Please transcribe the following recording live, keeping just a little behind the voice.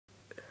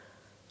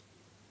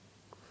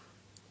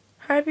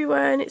Hi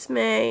everyone, it's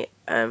me.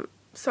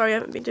 Sorry I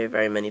haven't been doing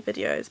very many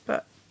videos,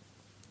 but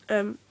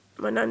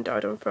my nan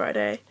died on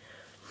Friday.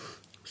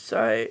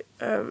 So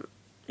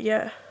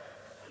yeah,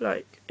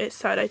 like it's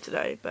Saturday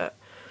today, but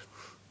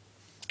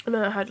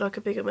I had like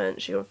a big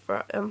emergency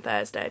on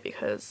Thursday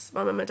because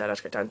my mum and dad had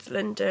to go down to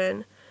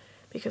London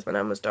because my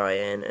nan was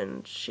dying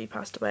and she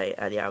passed away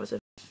early hours of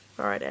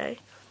Friday.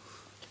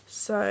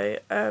 So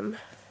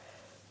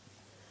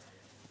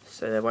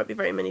so there won't be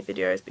very many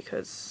videos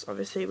because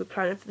obviously we're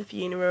planning for the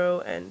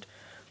funeral and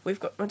my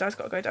dad's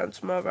got to go down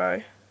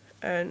tomorrow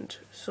and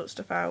sort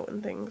stuff out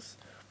and things.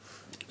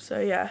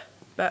 So yeah,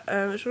 but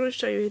I just want to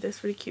show you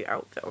this really cute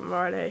outfit on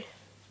Riley.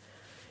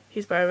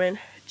 He's wearing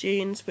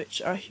jeans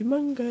which are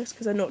humongous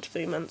because they're not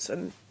 3 months,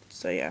 and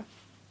so yeah.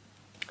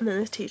 And then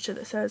this t-shirt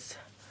that says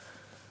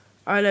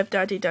 "I love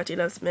Daddy, Daddy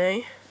loves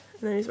me,"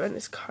 and then he's wearing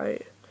this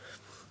coat.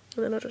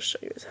 And then I'll just show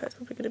you his hair. It's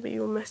probably going to be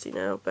all messy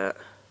now, but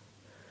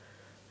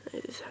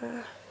there's his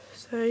hair.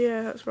 So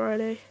yeah, that's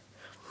Riley.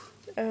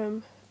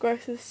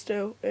 Grace is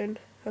still in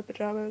her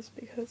pyjamas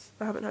because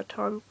I haven't had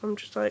time. I'm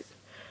just like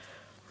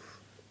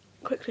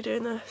quickly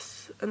doing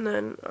this and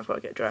then I've got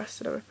to get dressed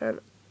and everything.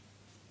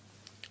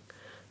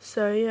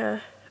 So yeah,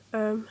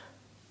 but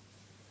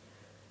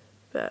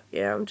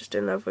yeah, I'm just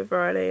in love with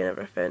Riley and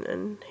everything,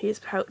 and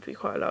he's helped me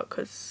quite a lot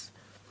because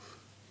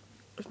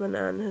of my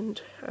nan and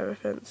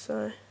everything.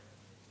 So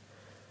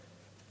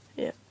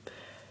yeah,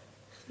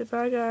 so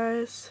bye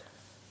guys.